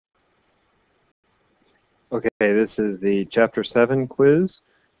Okay, this is the Chapter 7 quiz.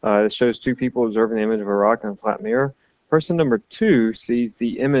 It shows two people observing the image of a rock in a flat mirror. Person number 2 sees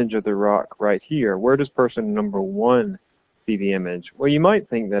the image of the rock right here. Where does person number 1 see the image? Well, you might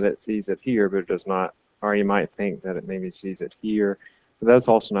think that it sees it here, but it does not. Or you might think that it maybe sees it here, but that's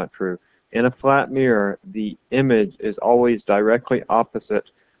also not true. In a flat mirror, the image is always directly opposite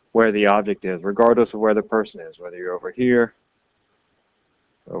where the object is, regardless of where the person is, whether you're over here,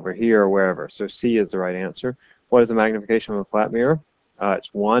 or wherever. So C is the right answer. What is the magnification of a flat mirror?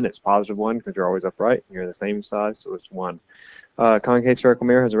 It's 1. It's positive 1 because you're always upright. You're the same size, so it's 1. Concave spherical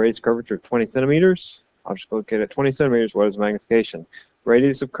mirror has a radius curvature of 20 centimeters. Object located at 20 centimeters. What is the magnification?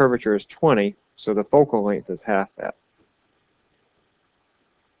 Radius of curvature is 20, so the focal length is half that.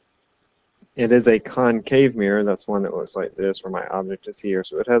 It is a concave mirror. That's one that looks like this, where my object is here.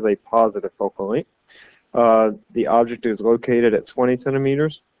 So it has a positive focal length. The object is located at 20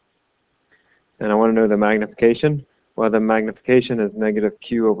 centimeters. And I want to know the magnification. Well, the magnification is negative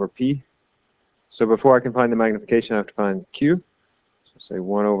Q over P. So before I can find the magnification, I have to find Q. So say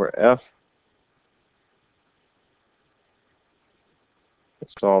 1 over F.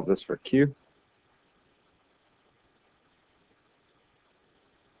 Let's solve this for Q.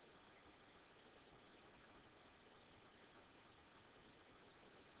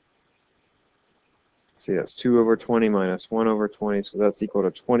 See, that's 2 over 20 minus 1 over 20, so that's equal to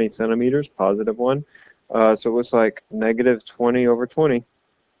 20 centimeters, positive 1. So it looks like negative 20 over 20,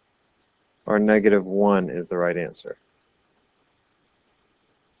 or negative 1 is the right answer.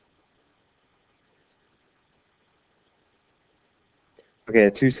 Okay,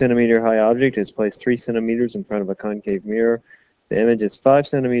 a 2 centimeter high object is placed 3 centimeters in front of a concave mirror. The image is 5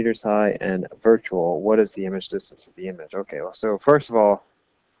 centimeters high and virtual. What is the image distance of the image? Okay, well, so first of all,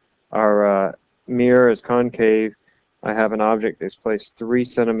 our mirror is concave. I have an object that's placed 3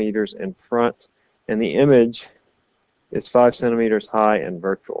 centimeters in front, and the image is 5 centimeters high and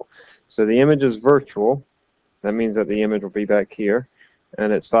virtual. So the image is virtual. That means that the image will be back here,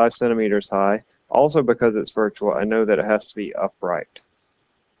 and it's 5 centimeters high. Also, because it's virtual, I know that it has to be upright.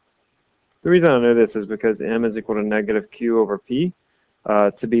 The reason I know this is because m is equal to negative q over p.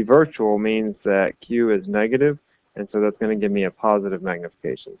 To be virtual means that q is negative, and so that's going to give me a positive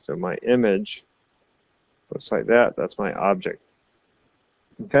magnification. So my image looks like that. That's my object.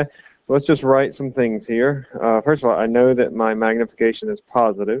 Okay, let's just write some things here. First of all, I know that my magnification is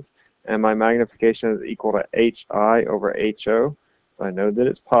positive, and my magnification is equal to hi over ho. I know that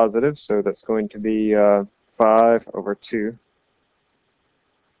it's positive, so that's going to be 5 over 2.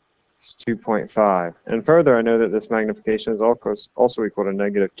 2.5. And further, I know that this magnification is also equal to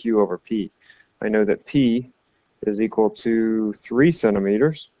negative q over p. I know that p is equal to 3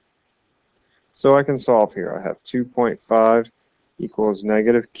 centimeters. So I can solve here. I have 2.5 equals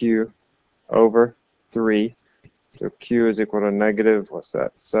negative q over 3. So q is equal to negative, what's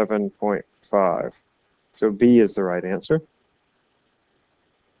that, 7.5. So B is the right answer.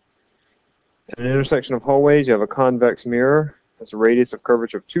 In an intersection of hallways, you have a convex mirror. Has a radius of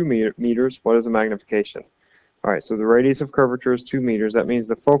curvature of 2 meters. What is the magnification? All right, so the radius of curvature is 2 meters. That means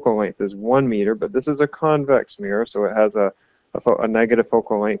the focal length is 1 meter, but this is a convex mirror, so it has a negative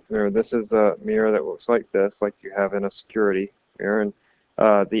focal length mirror. This is a mirror that looks like this, like you have in a security mirror, and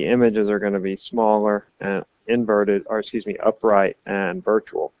the images are going to be smaller and inverted, or excuse me, upright and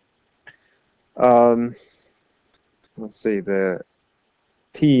virtual. Let's see, the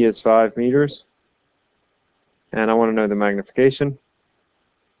P is 5 meters. And I want to know the magnification.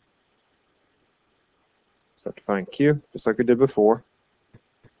 So I have to find Q, just like we did before.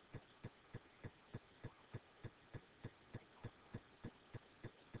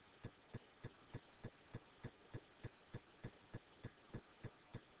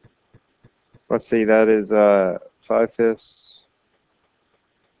 Let's see, that is 5/5,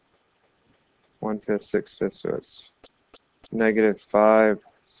 1/5, 6/5, so it's negative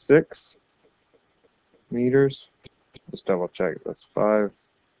 5/6 meters. Just double check, that's 5.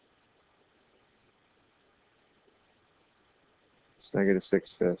 It's negative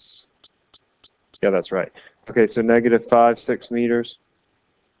 6/5. Yeah, that's right. Okay, so negative 5/6 meters.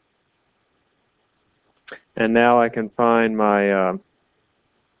 And now I can find my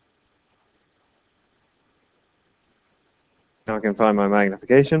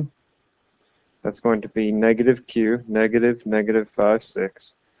magnification. That's going to be negative q, negative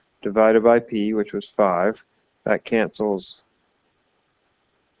 5/6, divided by p, which was 5. That cancels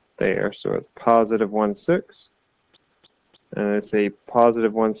there, so it's positive 1/6. And I say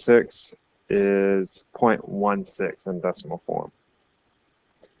positive 1/6 is 0.16 in decimal form.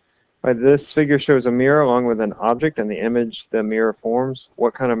 Right, this figure shows a mirror along with an object and the image the mirror forms.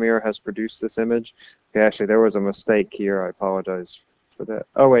 What kind of mirror has produced this image? Okay, actually, there was a mistake here. I apologize for that.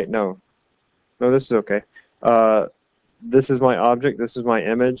 Oh, wait, no. No, this is okay. This is my object. This is my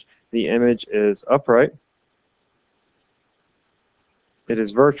image. The image is upright. It is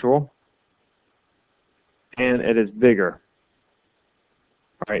virtual. And it is bigger.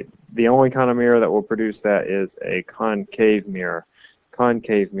 Right. The only kind of mirror that will produce that is a concave mirror.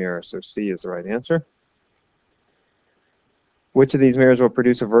 Concave mirror. So C is the right answer. Which of these mirrors will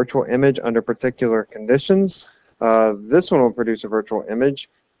produce a virtual image under particular conditions? This one will produce a virtual image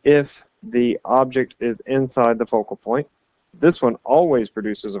if the object is inside the focal point. This one always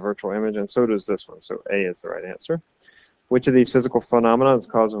produces a virtual image, and so does this one. So A is the right answer. Which of these physical phenomena is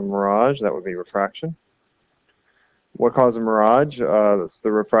the cause of a mirage? That would be refraction. What causes a mirage? That's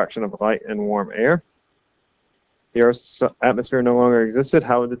the refraction of light and warm air. The Earth's atmosphere no longer existed.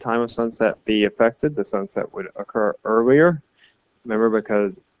 How would the time of sunset be affected? The sunset would occur earlier. Remember,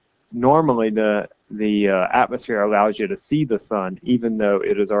 because normally the atmosphere allows you to see the sun even though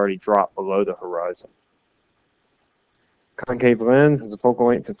it has already dropped below the horizon. Concave lens has a focal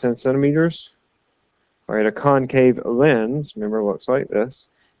length of 10 centimeters. All right, a concave lens, remember, looks like this.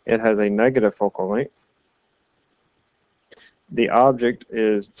 It has a negative focal length. The object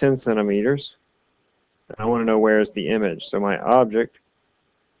is 10 centimeters. I want to know where is the image. So my object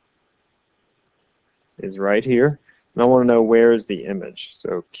is right here. And I want to know where is the image.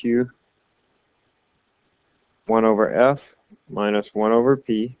 So Q 1 over F minus 1 over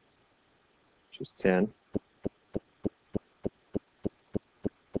P, which is 10.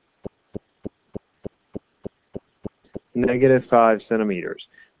 Negative 5 centimeters.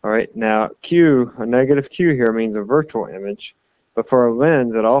 All right, now Q, a negative Q here means a virtual image. But for a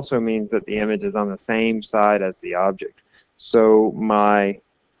lens, it also means that the image is on the same side as the object. So my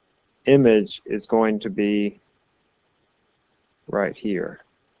image is going to be right here.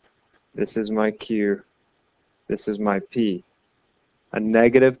 This is my Q. This is my P. A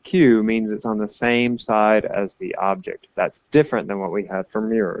negative Q means it's on the same side as the object. That's different than what we had for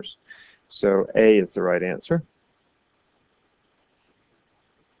mirrors. So A is the right answer.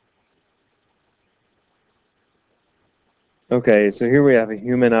 Okay, so here we have a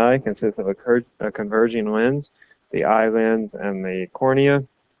human eye consists of a converging lens, the eye lens, and the cornea.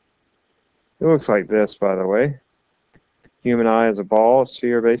 It looks like this, by the way. Human eye is a ball, a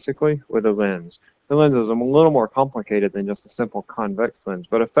sphere basically, with a lens. The lens is a little more complicated than just a simple convex lens,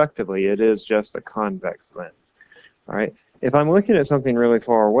 but effectively it is just a convex lens. All right. If I'm looking at something really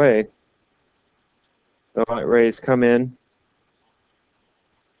far away, the light rays come in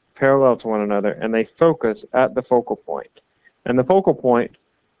parallel to one another, and they focus at the focal point. And the focal point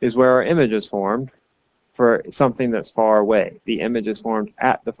is where our image is formed for something that's far away. The image is formed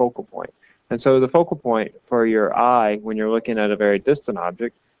at the focal point. And so the focal point for your eye when you're looking at a very distant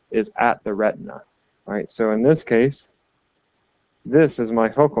object is at the retina. All right, so in this case, this is my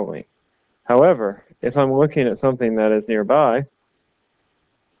focal length. However, if I'm looking at something that is nearby,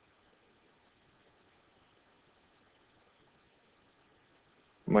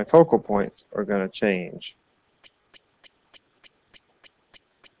 my focal points are going to change.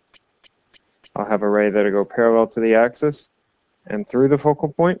 I'll have a ray that'll go parallel to the axis and through the focal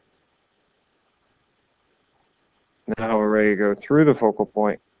point. Now a ray go through the focal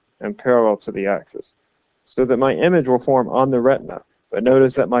point and parallel to the axis, so that my image will form on the retina. But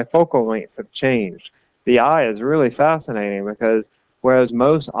notice that my focal lengths have changed. The eye is really fascinating because whereas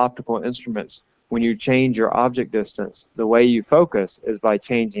most optical instruments, when you change your object distance, the way you focus is by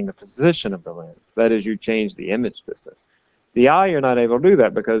changing the position of the lens. That is, you change the image distance. The eye, you're not able to do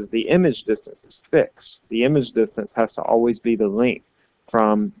that because the image distance is fixed. The image distance has to always be the length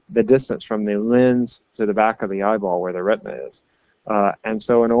from the distance from the lens to the back of the eyeball where the retina is. And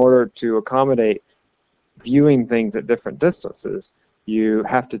so in order to accommodate viewing things at different distances, you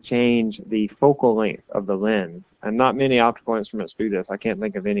have to change the focal length of the lens. And not many optical instruments do this. I can't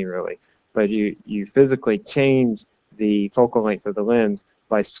think of any really. But you physically change the focal length of the lens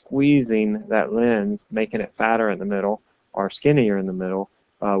by squeezing that lens, making it fatter in the middle or skinnier in the middle,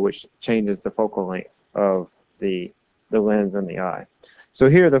 which changes the focal length of the lens in the eye. So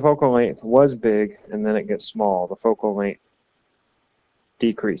here the focal length was big and then it gets small. The focal length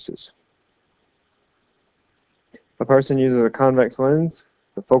decreases. A person uses a convex lens,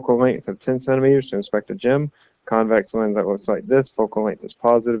 the focal length of 10 centimeters to inspect a gem. Convex lens that looks like this, focal length is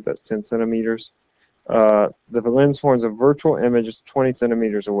positive, that's 10 centimeters. The lens forms a virtual image 20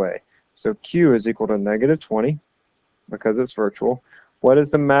 centimeters away. So Q is equal to negative 20 because it's virtual. What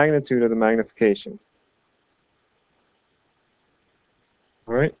is the magnitude of the magnification?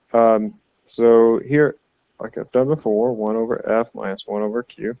 All right. So here, like I've done before, 1 over f minus 1 over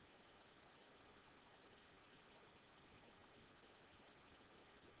q.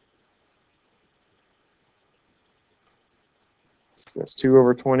 That's 2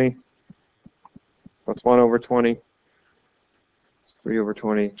 over 20 plus 1 over 20. It's 3 over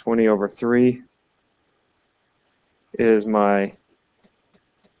 20. 20 over 3 is my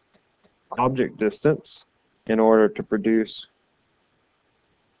object distance in order to produce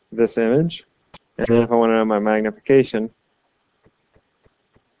this image. And then if I want to know my magnification,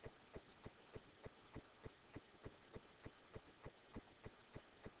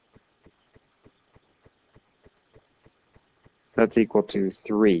 that's equal to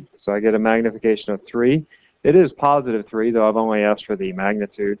 3. So I get a magnification of 3. It is positive 3, though I've only asked for the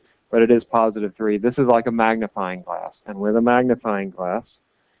magnitude, but it is positive 3. This is like a magnifying glass. And with a magnifying glass,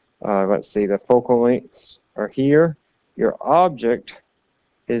 let's see, the focal lengths are here. Your object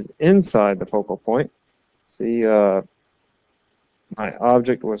is inside the focal point. See, my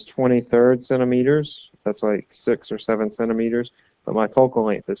object was 23rd centimeters. That's like 6 or 7 centimeters. But my focal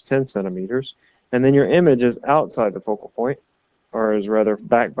length is 10 centimeters. And then your image is outside the focal point, or is rather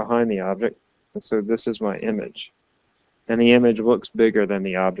back behind the object. And so this is my image. And the image looks bigger than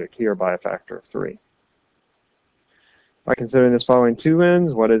the object here by a factor of 3. By considering this following two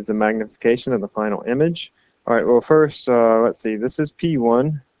lens, what is the magnification of the final image? All right, well, first, let's see. This is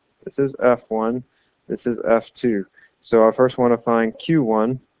P1. This is F1. This is F2. So I first want to find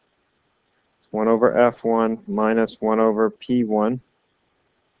Q1. It's 1 over F1 minus 1 over P1.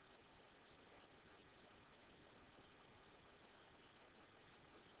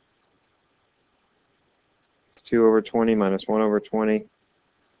 It's 2 over 20 minus 1 over 20.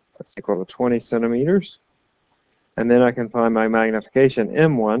 That's equal to 20 centimeters. And then I can find my magnification,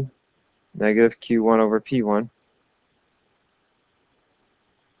 M1, negative Q1 over P1.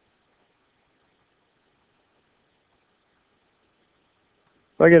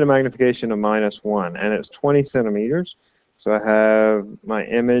 So I get a magnification of minus 1, and it's 20 centimeters. So I have my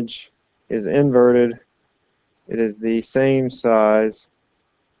image is inverted. It is the same size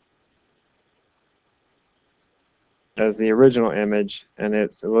as the original image, and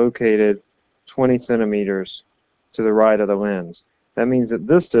it's located 20 centimeters to the right of the lens. That means that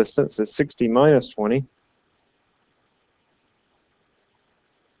this distance is 60 minus 20.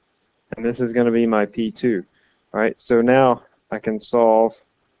 And this is going to be my P2. All right, so now I can solve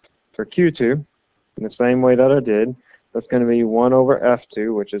for Q2 in the same way that I did. That's going to be 1 over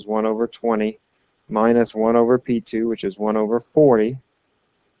F2, which is 1 over 20, minus 1 over P2, which is 1 over 40,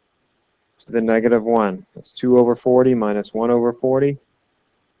 to the negative 1. That's 2 over 40 minus 1 over 40,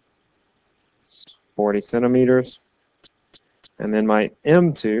 40 centimeters. And then my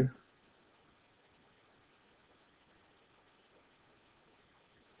M2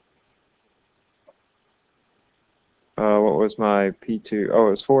 what was my P2? Oh,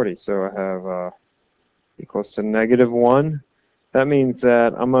 it was 40. So I have equals to negative 1. That means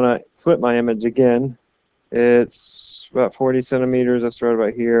that I'm going to flip my image again. It's about 40 centimeters. That's right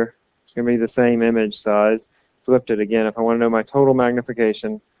about here. It's going to be the same image size. Flipped it again. If I want to know my total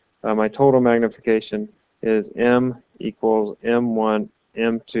magnification is M equals M1,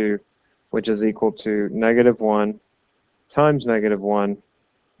 M2, which is equal to negative 1 times negative 1,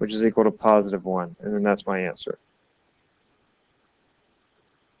 which is equal to positive 1. And then that's my answer.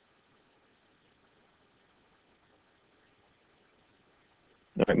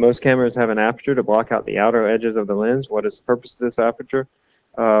 All right, most cameras have an aperture to block out the outer edges of the lens. What is the purpose of this aperture?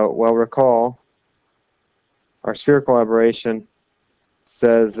 Well, recall, our spherical aberration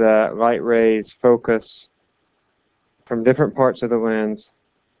says that light rays focus from different parts of the lens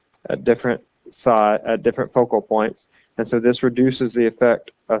at different focal points, and so this reduces the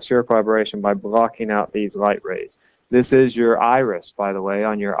effect of spherical aberration by blocking out these light rays. This is your iris, by the way,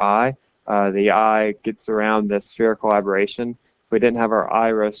 on your eye. The eye gets around this spherical aberration. If we didn't have our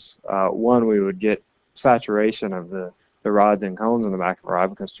iris, we would get saturation of the rods and cones in the back of our eye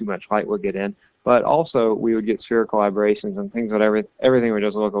because too much light would get in. But also, we would get spherical aberrations and things that everything would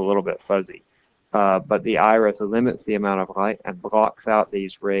just look a little bit fuzzy. But the iris limits the amount of light and blocks out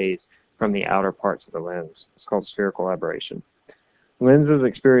these rays from the outer parts of the lens. It's called spherical aberration. Lenses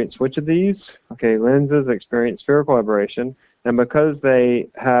experience which of these? Okay, lenses experience spherical aberration, and because they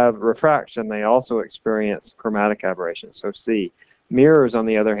have refraction, they also experience chromatic aberration. So C. Mirrors, on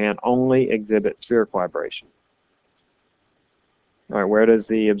the other hand, only exhibit spherical aberration. All right, where does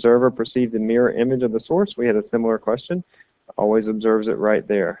the observer perceive the mirror image of the source? We had a similar question. Always observes it right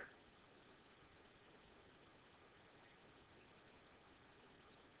there.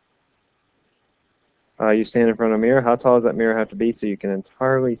 You stand in front of a mirror. How tall does that mirror have to be so you can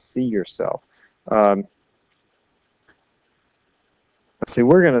entirely see yourself? Let's see,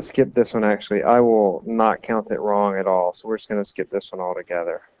 we're going to skip this one actually. I will not count it wrong at all, so we're just going to skip this one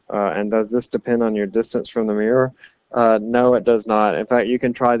altogether. And does this depend on your distance from the mirror? No, it does not. In fact, you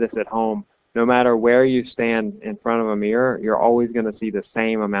can try this at home. No matter where you stand in front of a mirror, you're always going to see the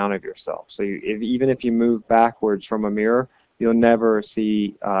same amount of yourself. So even if you move backwards from a mirror, you'll never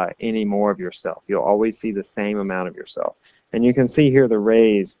see any more of yourself. You'll always see the same amount of yourself. And you can see here the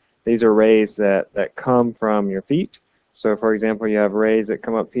rays. These are rays that come from your feet. So for example, you have rays that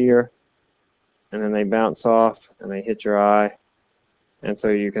come up here, and then they bounce off, and they hit your eye. And so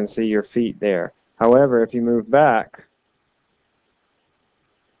you can see your feet there. However, if you move back,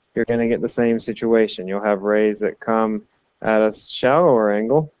 you're going to get the same situation. You'll have rays that come at a shallower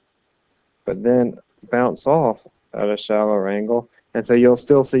angle, but then bounce off at a shallower angle, and so you'll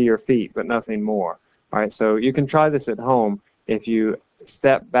still see your feet, but nothing more. All right, so you can try this at home. If you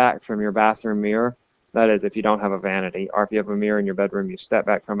step back from your bathroom mirror, that is, if you don't have a vanity, or if you have a mirror in your bedroom, you step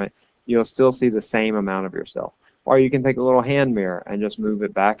back from it, you'll still see the same amount of yourself. Or you can take a little hand mirror and just move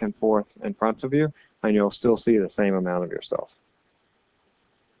it back and forth in front of you, and you'll still see the same amount of yourself.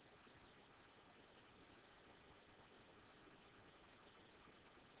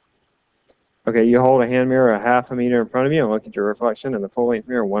 Okay, you hold a hand mirror a half a meter in front of you and look at your reflection in the full-length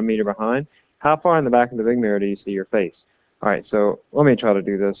mirror 1 meter behind. How far in the back of the big mirror do you see your face? All right, so let me try to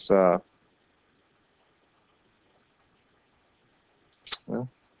do this. Well,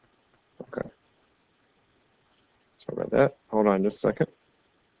 okay. Sorry about that. Hold on just a second.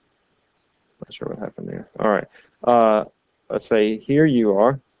 Not sure what happened there. All right. Let's say here you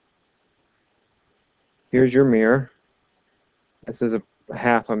are. Here's your mirror. This is a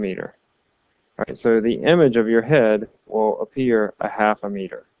half a meter. All right, so the image of your head will appear a half a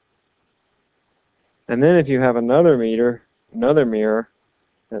meter. And then if you have another mirror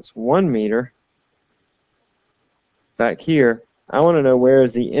that's 1 meter back here, I want to know where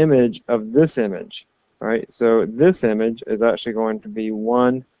is the image of this image. All right, so this image is actually going to be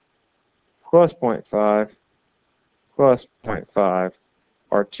 1 plus 0.5 plus 0.5,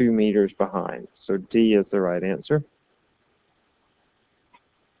 or 2 meters behind. So D is the right answer.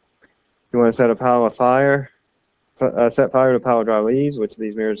 You want to set a pile of fire, set fire to a pile of dry leaves. Which of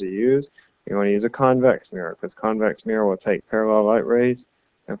these mirrors do you use? You want to use a convex mirror, because convex mirror will take parallel light rays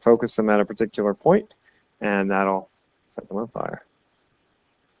and focus them at a particular point, and that'll set them on fire.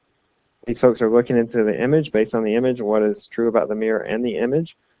 These folks are looking into the image. Based on the image, what is true about the mirror and the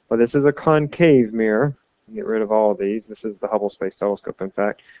image? Well, this is a concave mirror. Get rid of all of these. This is the Hubble Space Telescope, in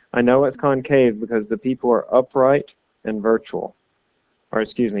fact. I know it's concave because the people are upright and virtual. Or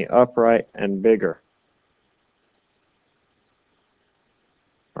excuse me, upright and bigger.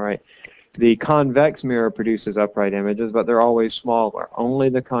 All right. The convex mirror produces upright images, but they're always smaller. Only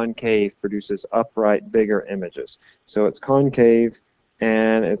the concave produces upright, bigger images. So it's concave,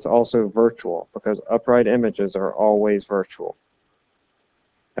 and it's also virtual, because upright images are always virtual.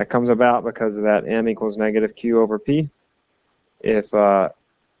 That comes about because of that m equals negative q over p. If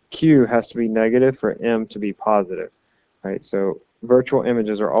q has to be negative for m to be positive. Right? So virtual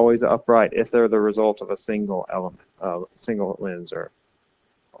images are always upright if they're the result of a single element, single lens or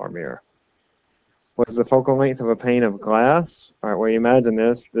mirror. What is the focal length of a pane of glass? All right, well, you imagine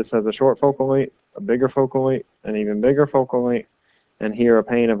this. This has a short focal length, a bigger focal length, an even bigger focal length, and here a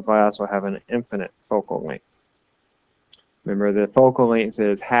pane of glass will have an infinite focal length. Remember, the focal length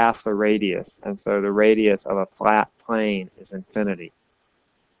is half the radius, and so the radius of a flat plane is infinity.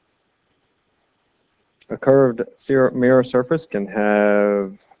 A curved mirror surface can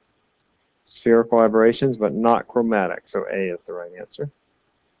have spherical aberrations, but not chromatic, so A is the right answer.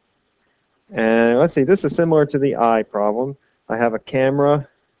 And let's see, this is similar to the eye problem. I have a camera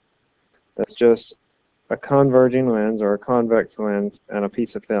that's just a converging lens or a convex lens and a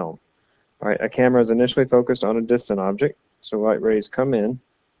piece of film. All right, a camera is initially focused on a distant object, so light rays come in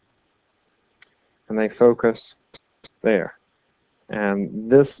and they focus there.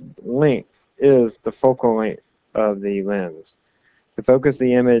 And this length is the focal length of the lens. To focus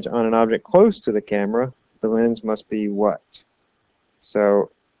the image on an object close to the camera, the lens must be what?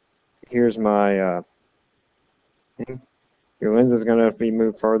 So here's my, your lens is going to be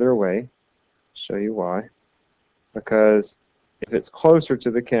moved farther away. Show you why. Because if it's closer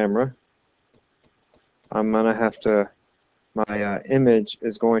to the camera, I'm going to have to, my image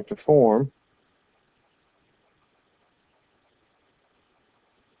is going to form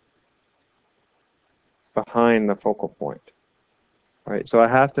behind the focal point. All right, so I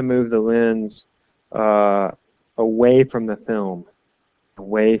have to move the lens away from the film.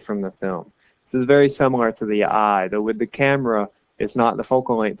 Away from the film. This is very similar to the eye, though with the camera, it's not the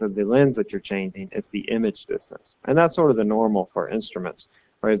focal length of the lens that you're changing, it's the image distance. And that's sort of the normal for instruments,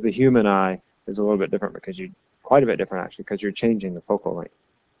 whereas the human eye is a little bit different because quite a bit different actually, because you're changing the focal length.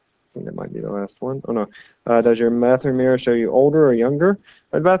 I think that might be the last one. Oh no. Does your bathroom mirror show you older or younger?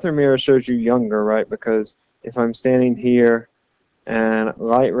 My bathroom mirror shows you younger, right? Because if I'm standing here and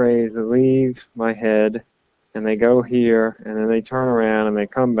light rays leave my head and they go here and then they turn around and they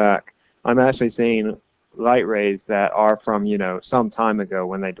come back, I'm actually seeing light rays that are from, you know, some time ago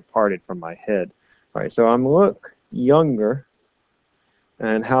when they departed from my head. All right, so I'm look younger.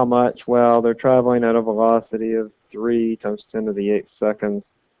 And how much? Well, they're traveling at a velocity of 3 times 10 to the 8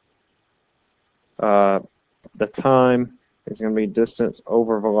 seconds. The time is going to be distance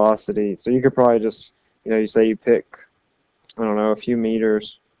over velocity. So you could probably just, you know, you say you pick, I don't know, a few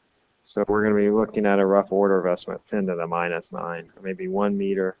meters. So we're going to be looking at a rough order of estimate, 10 to the minus 9, or maybe 1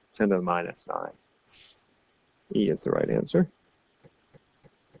 meter, 10 to the minus 9. E is the right answer.